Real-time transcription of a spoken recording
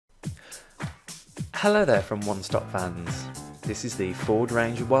Hello there from One Stop Vans. This is the Ford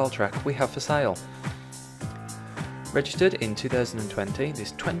Ranger Wildtrak we have for sale. Registered in 2020,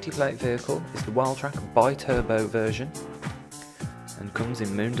 this 20-plate vehicle is the Wildtrak bi-turbo version and comes in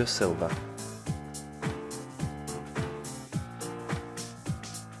Moondust Silver.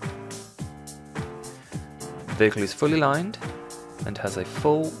 The vehicle is fully lined and has a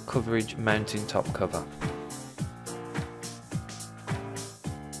full coverage mounting top cover.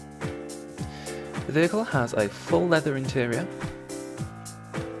 The vehicle has a full leather interior,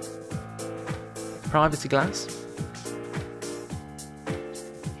 privacy glass,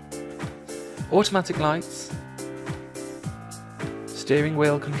 automatic lights, steering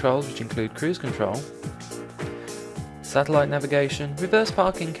wheel controls which include cruise control, satellite navigation, reverse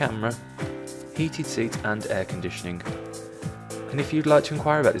parking camera, heated seats and air conditioning. And if you'd like to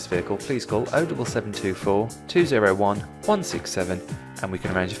inquire about this vehicle, please call 07724 201 167 and we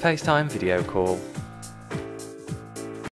can arrange a FaceTime video call.